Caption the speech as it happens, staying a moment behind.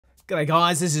G'day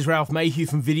guys, this is Ralph Mayhew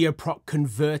from VideoProc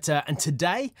Converter, and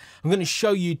today I'm going to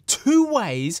show you 2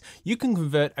 ways you can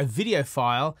convert a video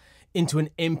file into an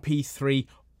MP3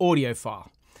 audio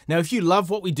file. Now, if you love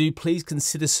what we do, please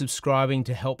consider subscribing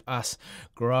to help us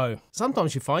grow.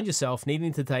 Sometimes you find yourself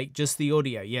needing to take just the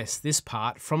audio, yes, this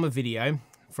part from a video,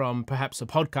 from perhaps a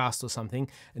podcast or something,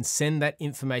 and send that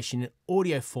information in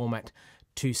audio format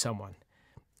to someone.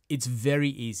 It's very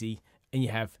easy, and you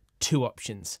have 2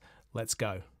 options. Let's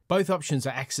go. Both options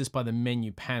are accessed by the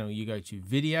menu panel. You go to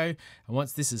video, and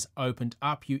once this is opened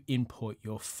up, you import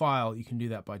your file. You can do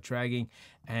that by dragging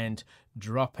and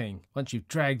dropping. Once you've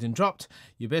dragged and dropped,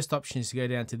 your best option is to go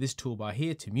down to this toolbar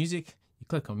here to music. You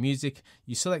click on music,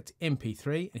 you select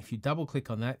MP3, and if you double click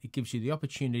on that, it gives you the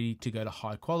opportunity to go to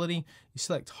high quality. You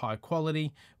select high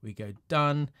quality, we go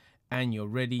done, and you're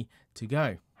ready to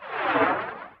go.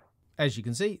 As you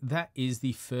can see, that is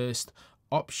the first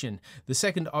option. The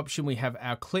second option, we have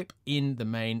our clip in the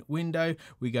main window.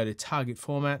 We go to target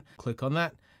format, click on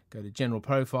that, go to general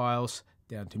profiles,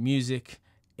 down to music,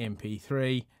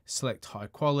 MP3, select high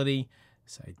quality,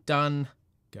 say done,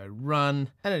 go run,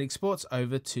 and it exports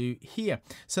over to here.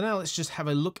 So now let's just have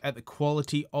a look at the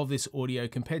quality of this audio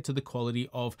compared to the quality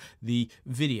of the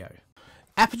video.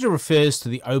 Aperture refers to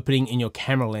the opening in your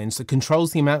camera lens that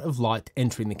controls the amount of light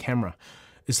entering the camera.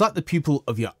 It's like the pupil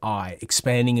of your eye,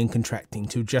 expanding and contracting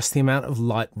to adjust the amount of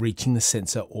light reaching the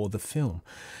sensor or the film.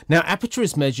 Now, aperture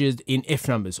is measured in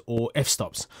f-numbers or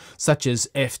f-stops, such as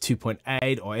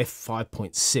f2.8 or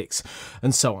f5.6,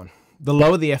 and so on. The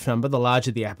lower the f-number, the larger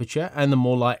the aperture, and the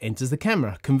more light enters the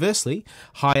camera. Conversely,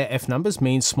 higher f-numbers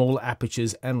mean smaller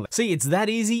apertures and less. See, it's that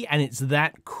easy and it's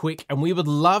that quick, and we would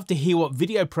love to hear what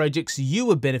video projects you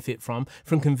would benefit from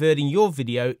converting your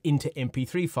video into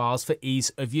MP3 files for ease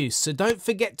of use. So don't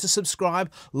forget to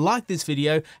subscribe, like this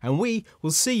video, and we will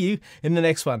see you in the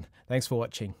next one. Thanks for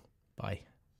watching. Bye.